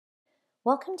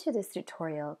Welcome to this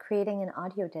tutorial, creating an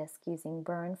audio disk using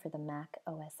Burn for the Mac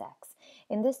OS X.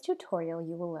 In this tutorial,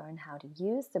 you will learn how to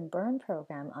use the Burn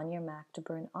program on your Mac to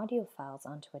burn audio files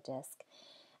onto a disk,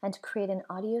 and to create an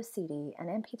audio CD, an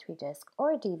MP3 disk,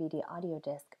 or a DVD audio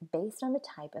disk based on the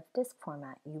type of disk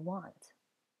format you want.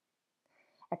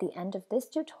 At the end of this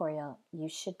tutorial, you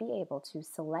should be able to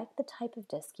select the type of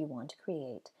disk you want to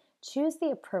create, choose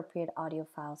the appropriate audio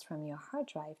files from your hard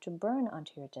drive to burn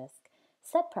onto your disk,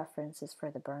 set preferences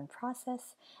for the burn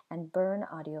process, and burn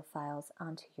audio files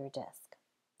onto your disk.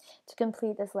 To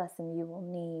complete this lesson, you will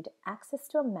need access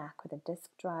to a Mac with a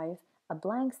disk drive, a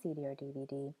blank CD or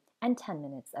DVD, and 10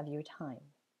 minutes of your time.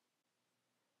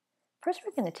 First,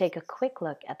 we're going to take a quick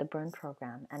look at the Burn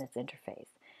program and its interface.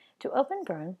 To open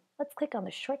Burn, let's click on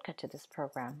the shortcut to this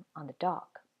program on the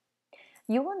dock.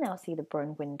 You will now see the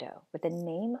Burn window with the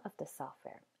name of the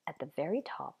software at the very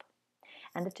top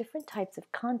and the different types of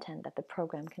content that the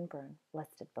program can burn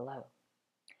listed below.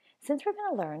 Since we're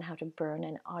going to learn how to burn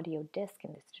an audio disk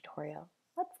in this tutorial,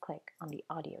 let's click on the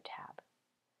Audio tab.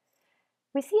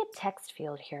 We see a text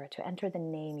field here to enter the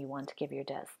name you want to give your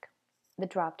disk. The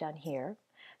drop-down here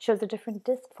shows the different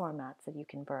disk formats that you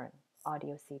can burn: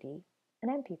 audio CD, an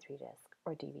MP3 disk,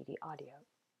 or DVD audio.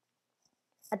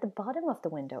 At the bottom of the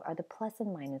window are the plus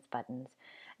and minus buttons.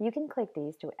 You can click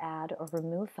these to add or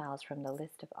remove files from the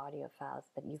list of audio files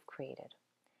that you've created.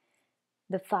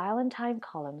 The file and time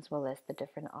columns will list the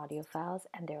different audio files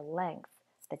and their length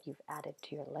that you've added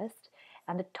to your list,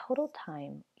 and the total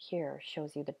time here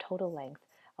shows you the total length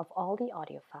of all the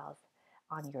audio files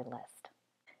on your list.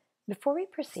 Before we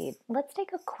proceed, let's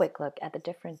take a quick look at the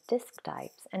different disk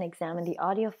types and examine the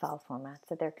audio file formats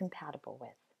that they're compatible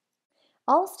with.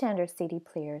 All standard CD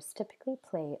players typically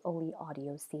play only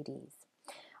audio CDs.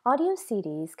 Audio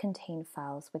CDs contain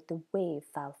files with the WAV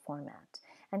file format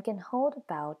and can hold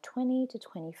about 20 to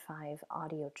 25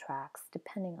 audio tracks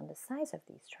depending on the size of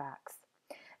these tracks.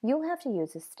 You'll have to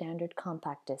use a standard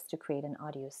compact disc to create an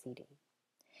audio CD.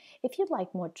 If you'd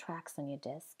like more tracks on your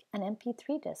disc, an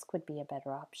MP3 disc would be a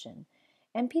better option.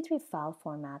 MP3 file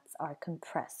formats are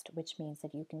compressed, which means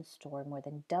that you can store more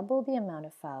than double the amount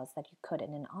of files that you could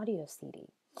in an audio CD.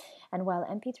 And while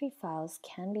MP3 files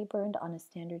can be burned on a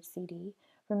standard CD,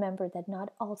 remember that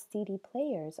not all CD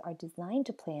players are designed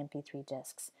to play MP3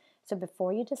 discs, so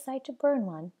before you decide to burn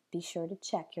one, be sure to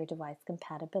check your device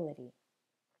compatibility.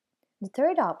 The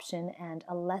third option, and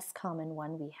a less common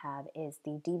one we have, is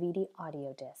the DVD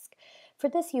audio disc. For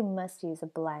this, you must use a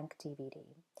blank DVD.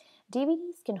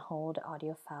 DVDs can hold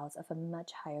audio files of a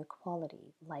much higher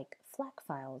quality, like FLAC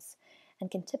files, and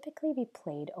can typically be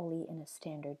played only in a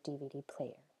standard DVD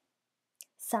player.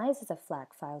 Sizes of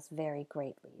FLAC files vary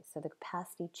greatly, so the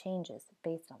capacity changes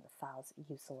based on the files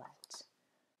you select.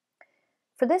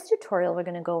 For this tutorial, we're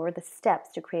going to go over the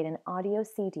steps to create an audio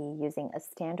CD using a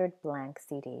standard blank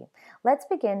CD. Let's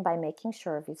begin by making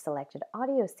sure we've selected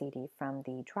audio CD from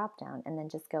the drop-down, and then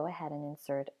just go ahead and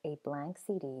insert a blank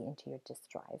CD into your disk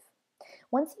drive.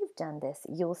 Once you've done this,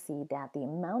 you'll see that the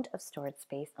amount of storage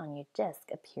space on your disk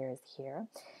appears here,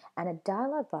 and a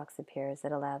dialog box appears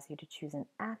that allows you to choose an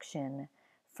action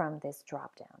from this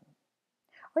drop-down.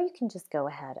 Or you can just go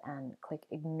ahead and click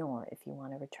Ignore if you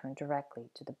want to return directly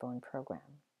to the Burn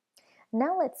program.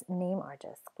 Now let's name our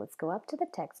disk. Let's go up to the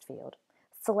text field,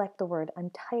 select the word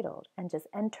Untitled, and just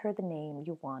enter the name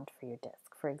you want for your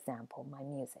disk. For example, My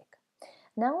Music.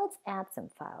 Now let's add some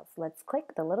files. Let's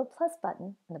click the little plus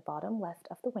button in the bottom left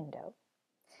of the window,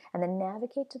 and then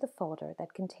navigate to the folder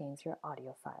that contains your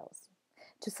audio files.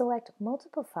 To select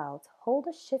multiple files, hold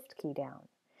the Shift key down,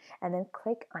 and then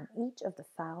click on each of the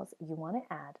files you want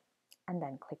to add, and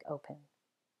then click Open.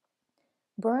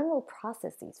 Burn will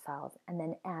process these files and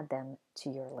then add them to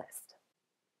your list.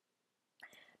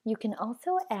 You can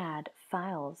also add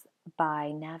files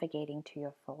by navigating to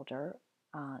your folder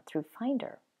through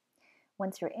Finder.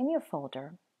 Once you're in your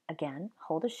folder, again,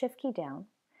 hold the Shift key down,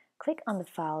 click on the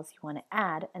files you want to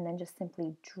add, and then just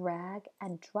simply drag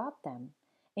and drop them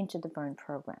into the Burn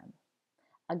program.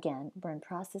 Again, Burn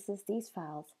processes these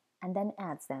files and then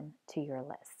adds them to your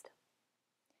list.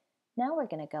 Now we're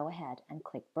going to go ahead and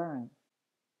click Burn.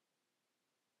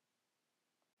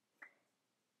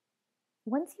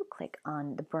 Once you click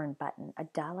on the Burn button, a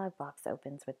dialog box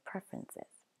opens with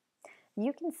preferences.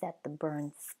 You can set the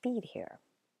burn speed here.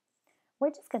 We're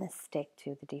just going to stick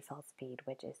to the default speed,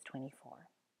 which is 24,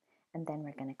 and then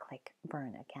we're going to click Burn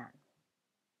again.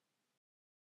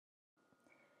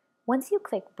 Once you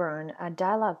click Burn, a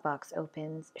dialog box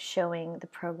opens showing the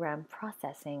program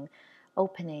processing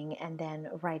opening and then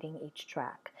writing each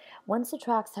track. Once the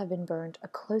tracks have been burned, a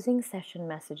closing session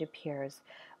message appears,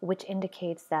 which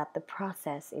indicates that the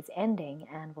process is ending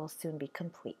and will soon be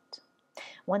complete.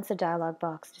 Once the dialog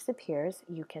box disappears,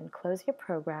 you can close your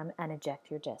program and eject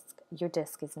your disk. Your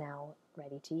disk is now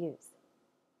ready to use.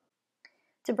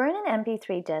 To burn an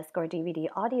MP3 disc or DVD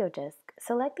audio disc,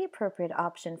 select the appropriate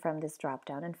option from this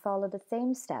dropdown and follow the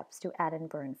same steps to add and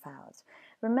burn files.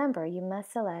 Remember, you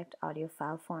must select audio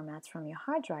file formats from your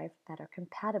hard drive that are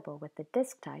compatible with the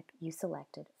disk type you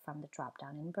selected from the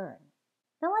dropdown in Burn.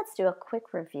 Now let's do a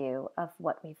quick review of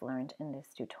what we've learned in this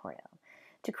tutorial.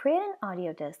 To create an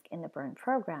audio disc in the Burn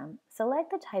program, select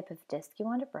the type of disc you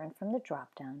want to burn from the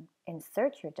dropdown,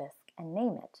 insert your disc, and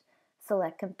name it.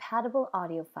 Select compatible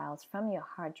audio files from your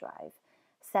hard drive,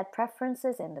 set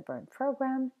preferences in the Burn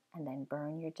program, and then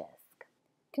burn your disc.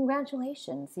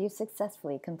 Congratulations, you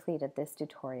successfully completed this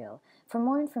tutorial. For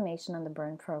more information on the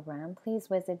Burn program, please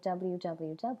visit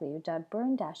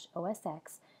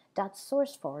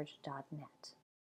www.burn-osx.sourceforge.net.